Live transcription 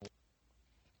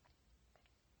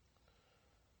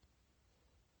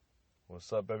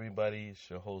What's up, everybody? It's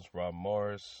your host, Rob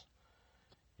Morris.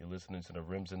 You're listening to the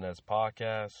Rims&Nets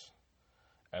podcast,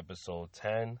 episode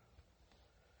 10.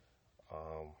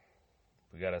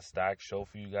 We got a stacked show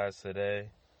for you guys today.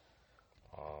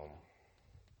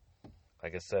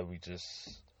 Like I said, we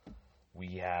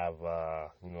have, the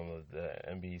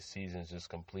NBA season is just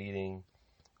completing.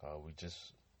 We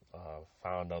just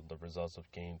found out the results of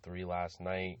Game 3 last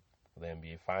night of the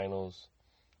NBA Finals.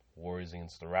 Warriors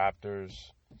against the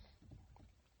Raptors.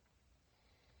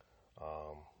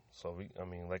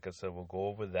 Like I said, we'll go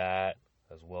over that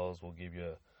as well as we'll give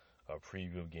you a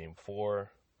preview of Game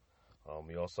 4.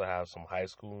 We also have some high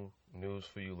school news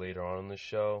for you later on in the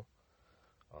show.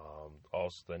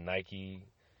 Also, the Nike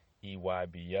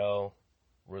EYBL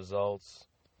results.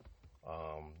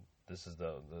 This is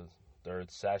the third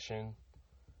session,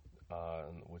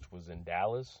 which was in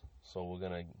Dallas. So we're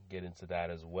going to get into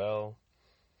that as well.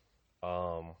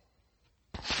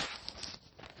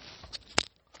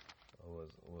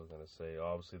 We're going to say,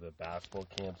 obviously, the basketball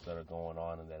camps that are going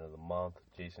on at the end of the month.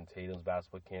 Jason Tatum's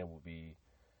basketball camp will be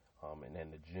in the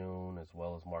end of June, as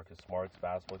well as Marcus Smart's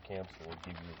basketball camp. So we'll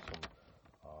give you some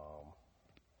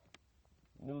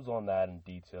news on that and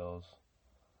details.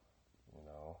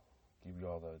 Give you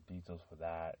all the details for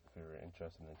that if you're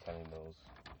interested in attending those.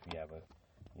 If you have a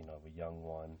young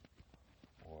one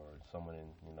or someone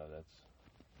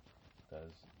that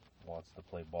wants to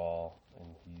play ball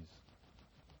and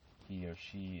he or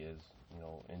she is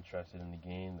interested in the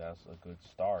game, that's a good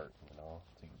start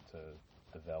to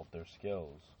develop their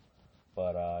skills.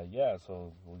 But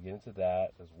so we'll get into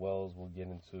that as well as we'll get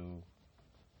into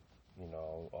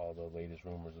all the latest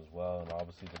rumors as well. And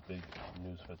obviously the big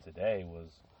news for today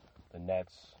was the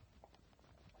Nets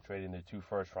trading their 2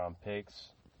 first-round picks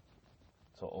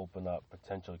to open up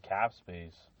potential cap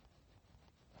space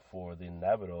for the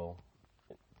inevitable,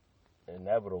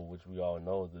 which we all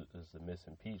know is the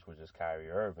missing piece, which is Kyrie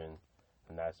Irving,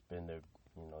 and that's been their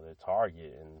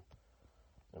target.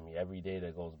 And every day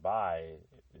that goes by,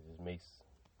 it just makes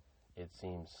it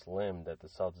seem slim that the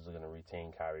Celtics are going to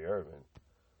retain Kyrie Irving.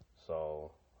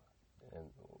 So, and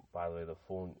by the way, the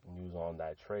full news on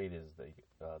that trade is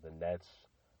the Nets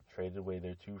traded away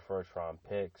their 2 first-round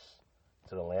picks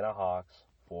to the Atlanta Hawks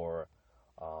for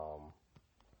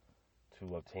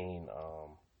to obtain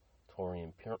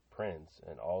Taurean Prince,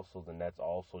 and also the Nets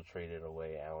also traded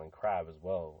away Allen Crabbe as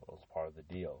well as part of the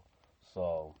deal.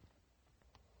 So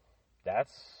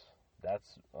that's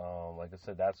like I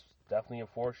said, that's definitely a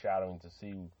foreshadowing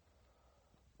to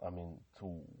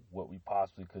what we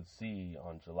possibly could see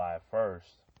on July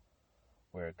 1st,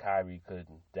 where Kyrie could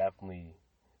definitely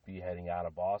be heading out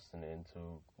of Boston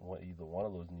into either one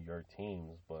of those New York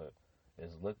teams, but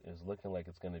it's looking like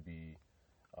it's going to be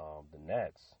the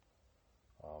Nets.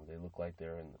 They look like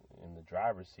they're in the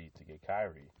driver's seat to get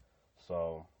Kyrie.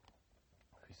 So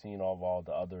if you've seen all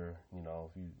the other,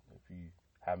 if you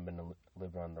haven't been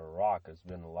living under a rock, there's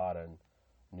been a lot of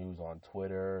news on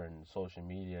Twitter and social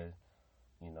media.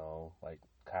 Like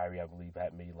Kyrie, I believe,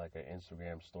 had made like an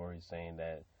Instagram story saying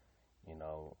that,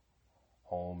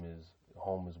 home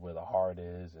is where the heart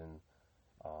is, and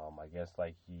I guess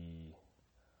like he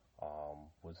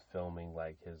was filming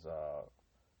like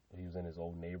he was in his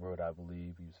old neighborhood, I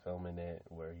believe. He was filming it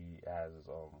where he has his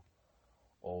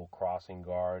old crossing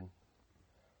guard.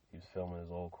 He was filming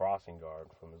his old crossing guard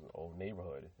from his old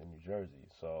neighborhood in New Jersey.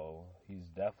 So he's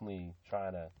definitely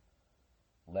trying to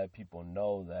let people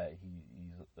know that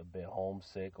he's a bit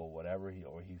homesick or whatever, he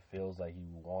feels like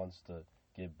he wants to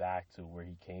get back to where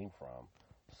he came from.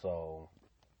 So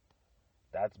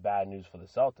that's bad news for the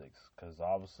Celtics, because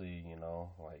obviously, he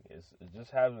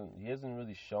hasn't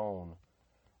really shown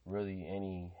really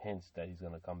any hints that he's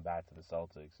going to come back to the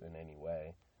Celtics in any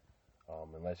way,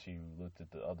 unless you looked at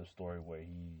the other story where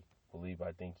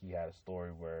I think he had a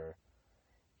story where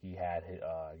he had,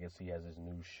 I guess he has his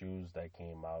new shoes that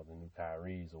came out, the new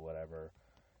Kyrie's or whatever,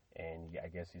 and I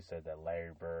guess he said that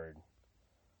Larry Bird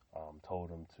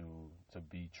told him to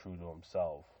be true to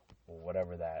himself, or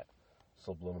whatever that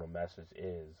subliminal message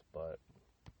is. But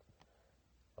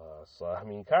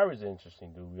Kyrie's an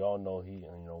interesting dude. We all know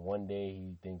one day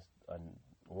he thinks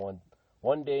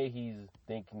one day he's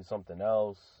thinking something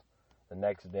else, the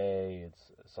next day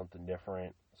it's something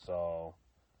different. So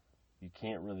you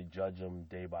can't really judge him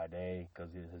day by day,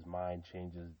 because his mind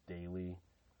changes daily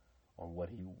on what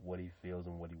he feels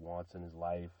and what he wants in his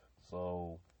life.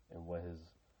 So, and what his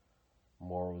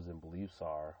morals and beliefs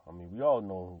are. We all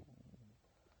know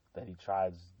that he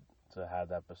tries to have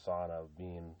that persona of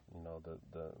being,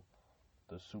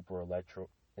 the super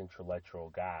intellectual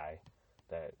guy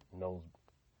that knows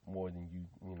more than you,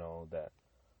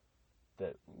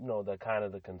 that the kind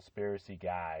of the conspiracy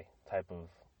guy type of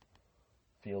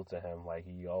feel to him. Like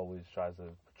he always tries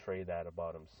to portray that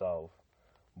about himself.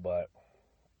 But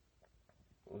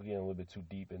we're getting a little bit too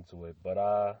deep into it.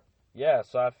 But yeah.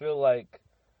 So I feel like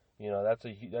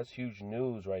that's huge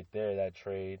news right there. That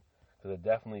trade. Because it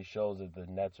definitely shows that the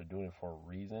Nets are doing it for a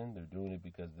reason. They're doing it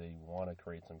because they want to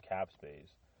create some cap space.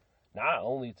 Not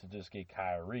only to just get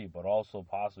Kyrie, but also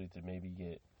possibly to maybe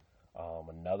get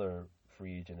another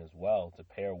free agent as well to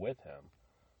pair with him.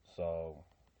 So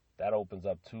that opens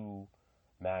up two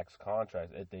max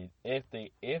contracts if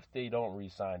they don't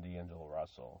re-sign D'Angelo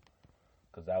Russell,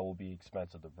 because that will be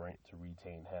expensive to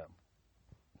retain him.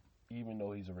 Even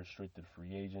though he's a restricted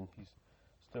free agent, he's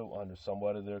still under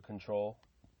somewhat of their control.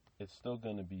 It's not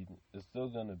gonna be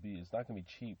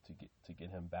cheap to get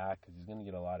him back, because he's gonna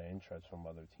get a lot of interest from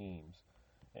other teams,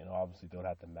 and obviously they'll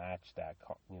have to match that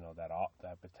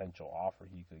potential offer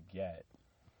he could get.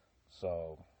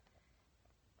 So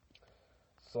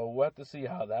we'll have to see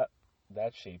how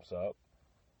that shapes up.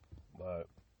 But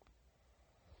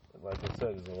like I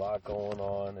said, there's a lot going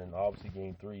on, and obviously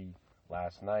Game 3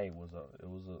 last night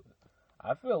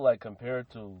I feel like compared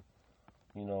to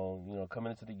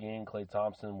coming into the game, Klay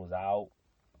Thompson was out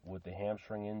with the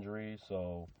hamstring injury,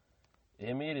 so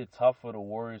it made it tough for the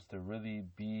Warriors to really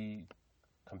be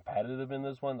competitive in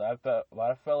this one. I felt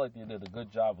like they did a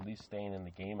good job at least staying in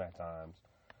the game at times.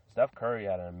 Steph Curry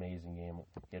had an amazing game.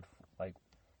 He had like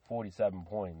 47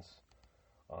 points.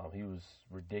 He was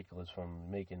ridiculous from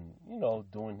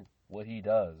doing what he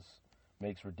does.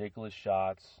 Makes ridiculous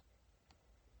shots.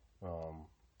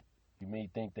 You may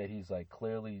think that he's like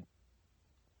clearly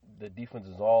the defense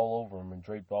is all over him and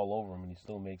draped all over him, and he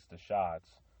still makes the shots.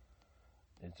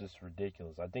 It's just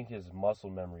ridiculous. I think his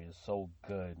muscle memory is so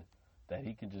good that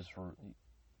he can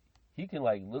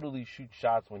like literally shoot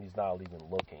shots when he's not even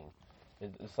looking.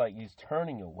 It's like he's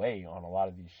turning away on a lot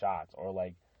of these shots, or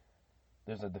like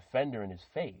there's a defender in his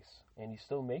face, and he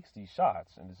still makes these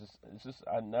shots. And it's just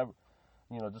I never,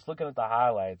 just looking at the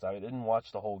highlights. I didn't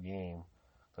watch the whole game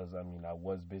because I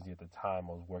was busy at the time.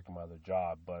 I was working my other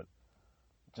job, but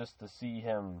just to see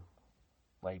him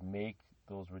like make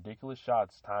those ridiculous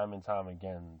shots time and time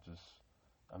again just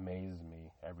amazes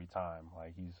me every time.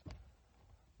 Like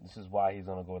this is why he's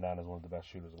gonna go down as one of the best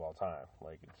shooters of all time.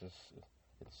 Like it's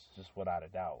just without a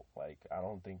doubt. Like I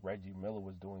don't think Reggie Miller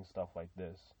was doing stuff like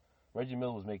this. Reggie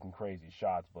Miller was making crazy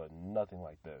shots, but nothing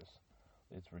like this.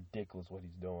 It's ridiculous what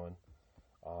he's doing.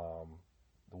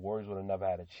 The Warriors would have never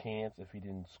had a chance if he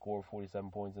didn't score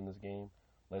 47 points in this game.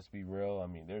 Let's be real.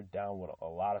 They're down with a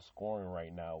lot of scoring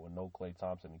right now with no Klay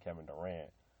Thompson and Kevin Durant.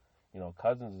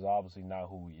 Cousins is obviously not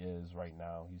who he is right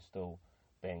now. He's still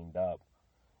banged up.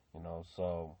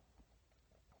 So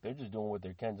they're just doing what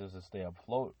they can just to stay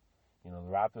afloat. The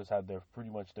Raptors had pretty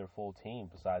much their full team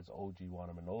besides OG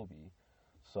Wanamanobi.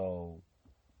 So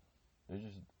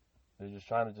they're just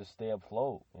trying to just stay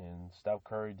afloat. And Steph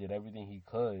Curry did everything he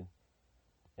could,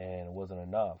 and it wasn't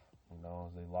enough.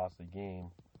 They lost the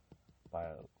game by,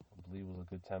 I believe it was a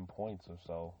good 10 points or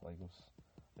so.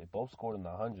 They both scored in the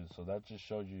hundreds, so that just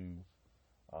shows you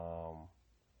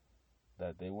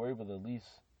that they were able to at least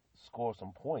score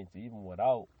some points even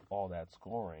without all that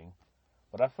scoring.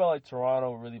 But I felt like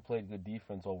Toronto really played good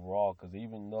defense overall, because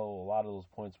even though a lot of those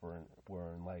points were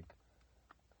in like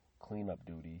cleanup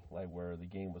duty, like where the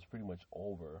game was pretty much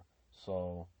over.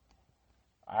 So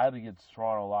I had to give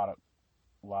Toronto a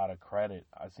lot of credit.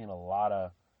 I've seen a lot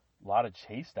of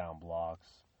chase down blocks.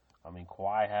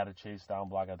 Kawhi had a chase down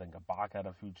block. I think Ibaka had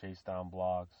a few chase down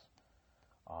blocks.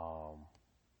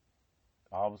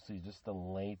 Obviously, just the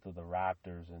length of the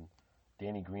Raptors, and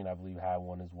Danny Green, I believe, had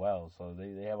one as well. So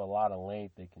they have a lot of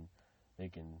length.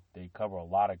 They cover a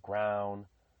lot of ground.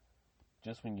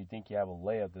 Just when you think you have a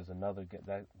layup, there's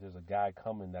a guy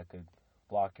coming that could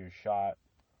block your shot.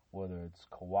 Whether it's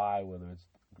Kawhi, whether it's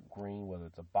Green, whether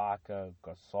it's Ibaka,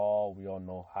 Gasol, we all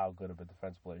know how good of a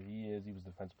defense player he is. He was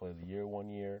Defensive Player of the Year one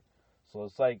year. So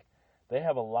it's like they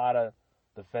have a lot of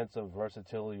defensive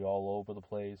versatility all over the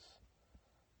place.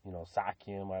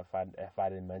 Sakim, if I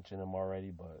didn't mention him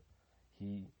already, but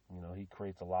he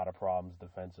creates a lot of problems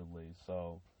defensively.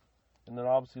 So, and then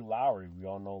obviously Lowry. We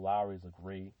all know Lowry's a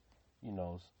great,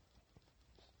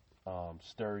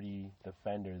 sturdy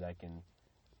defender that can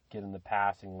get in the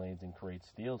passing lanes and create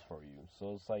steals for you.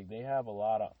 So it's like they have a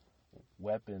lot of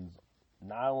weapons,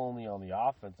 not only on the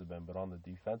offensive end, but on the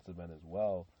defensive end as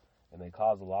well. And they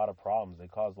cause a lot of problems. They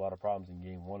caused a lot of problems in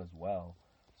Game 1 as well.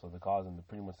 So they're causing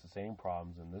pretty much the same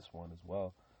problems in this one as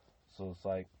well. So it's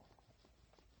like,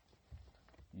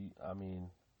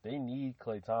 they need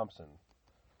Klay Thompson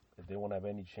if they want to have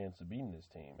any chance of beating this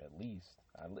team, at least.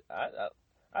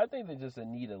 I think they just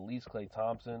need at least Klay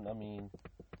Thompson. I mean,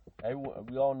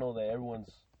 we all know that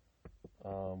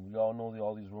we all know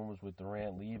all these rumors with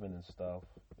Durant leaving and stuff.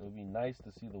 It would be nice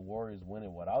to see the Warriors win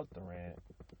it without Durant,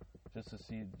 just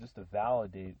to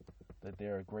validate that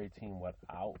they're a great team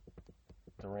without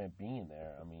Durant being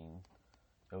there. I mean,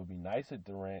 it would be nice if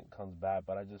Durant comes back,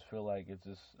 but I just feel like it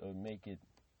would make it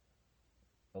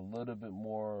a little bit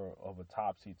more of a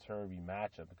topsy-turvy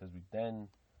matchup because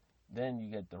then you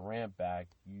get Durant back,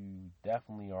 you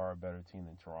definitely are a better team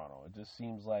than Toronto. It just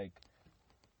seems like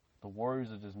the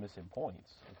Warriors are just missing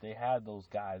points. If they had those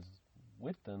guys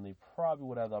with them, they probably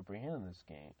would have the upper hand in this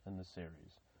game, in this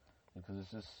series. Because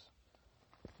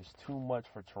there's too much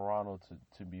for Toronto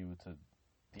to be able to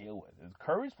deal with. If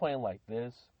Curry's playing like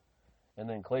this, and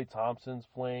then Klay Thompson's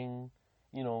playing,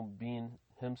 being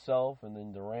himself, and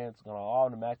then Durant's going to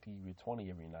automatically give you 20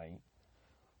 every night.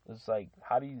 It's like,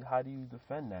 how do you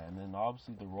defend that? And then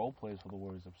obviously the role players for the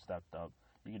Warriors have stepped up.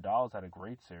 Iguodala's had a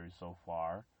great series so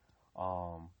far.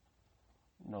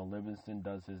 Livingston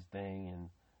does his thing,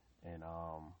 and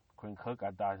Quinn Cook.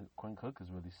 I thought Quinn Cook has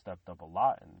really stepped up a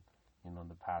lot in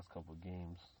the past couple of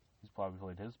games. He's probably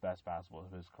played his best basketball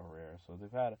of his career. So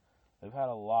they've had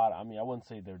a lot. I mean, I wouldn't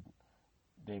say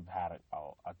they've had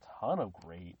a ton of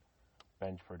great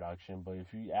bench production, but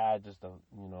if you add just the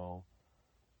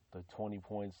 20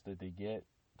 points that they get,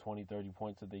 20, 30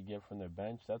 points that they get from their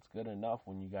bench, that's good enough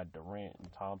when you got Durant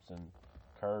and Thompson,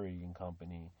 Curry and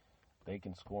company. They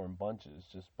can score in bunches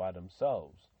just by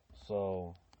themselves.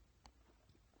 So,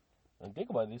 and think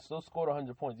about it, they still scored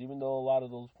 100 points, even though a lot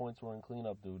of those points were in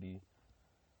cleanup duty.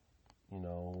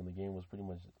 When the game was pretty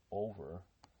much over,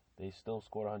 they still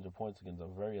scored 100 points against a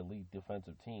very elite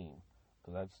defensive team.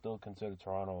 Because I'd still consider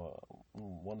Toronto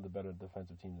one of the better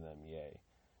defensive teams in the NBA.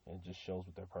 And it just shows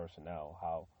with their personnel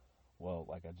how, well,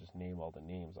 like I just named all the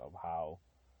names of how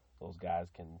those guys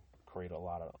can create a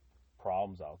lot of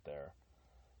problems out there.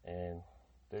 And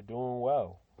they're doing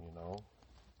well,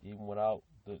 even without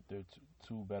their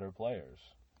two better players.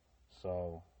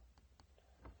 So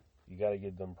you got to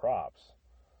give them props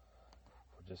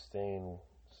for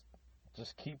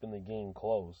just keeping the game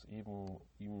close, even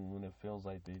when it feels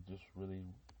like they just really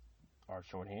are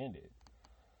shorthanded.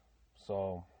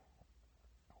 So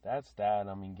that's that.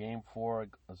 I mean, Game 4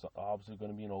 is obviously going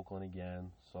to be in Oakland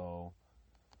again, so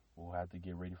we'll have to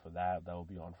get ready for that. That will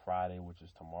be on Friday, which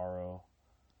is tomorrow.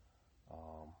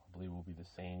 I believe it will be the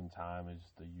same time as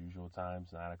the usual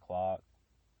times, 9 o'clock,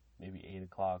 maybe 8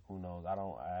 o'clock, who knows. I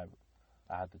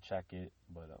have to check it,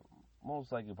 but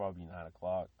most likely probably 9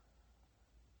 o'clock.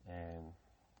 And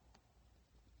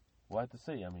we'll have to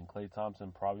see. I mean, Klay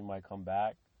Thompson probably might come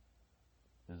back.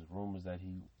 There's rumors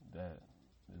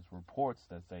there's reports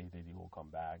that say that he will come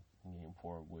back in Game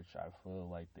 4, which I feel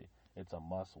like it's a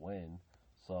must win.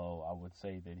 So I would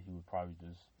say that he would probably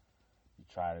just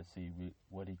try to see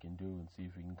what he can do and see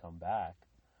if he can come back.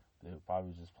 They're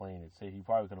probably just playing it safe. He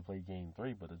probably could have played Game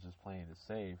 3, but they're just playing it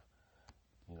safe.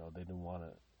 They didn't want to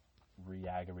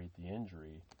re-aggravate the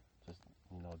injury,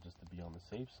 just to be on the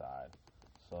safe side.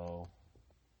 So,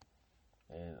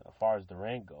 and as far as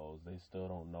Durant goes, they still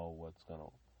don't know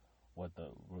what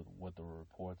the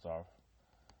reports are.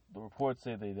 The reports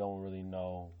say they don't really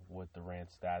know what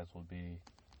Durant's status will be,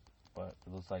 but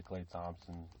it looks like Klay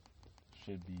Thompson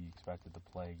should be expected to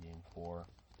play Game 4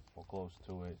 or close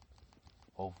to it.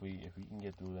 Hopefully, if he can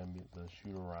get through the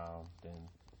shoot around, then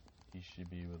he should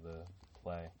be able to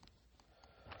play.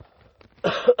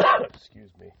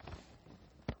 Excuse me.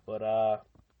 But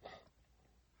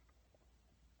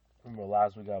remember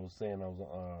last week I was saying I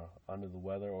was under the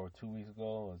weather, or 2 weeks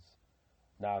ago. It's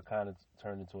now kind of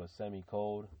turned into a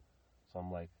semi-cold, so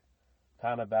I'm like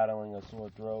kind of battling a sore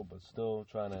throat, but still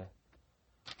trying to.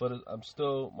 But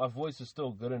my voice is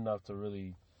still good enough to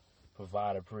really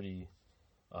provide a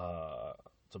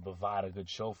good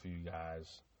show for you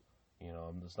guys.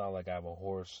 It's not like I have a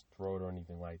hoarse throat or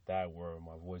anything like that where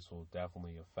my voice will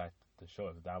definitely affect the show.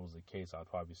 If that was the case, I'd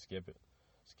probably skip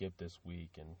this week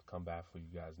and come back for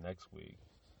you guys next week.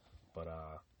 But,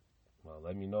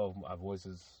 let me know if my voice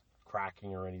is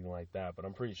cracking or anything like that, but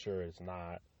I'm pretty sure it's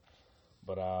not.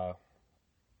 But,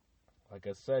 like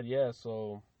I said, yeah,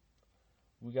 so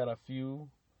we got a few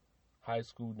high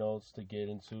school notes to get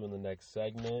into in the next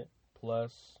segment.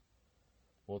 Plus,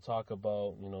 we'll talk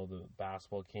about, the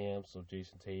basketball camps of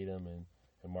Jason Tatum and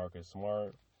Marcus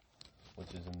Smart,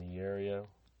 which is in the area.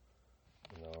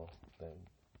 Then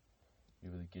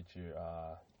you really get your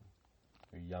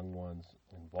young ones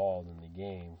involved in the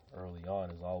game early on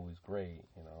is always great,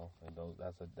 and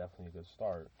that's definitely a good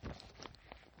start.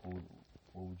 Who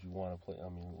would you want to play? I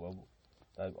mean,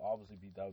 that would obviously be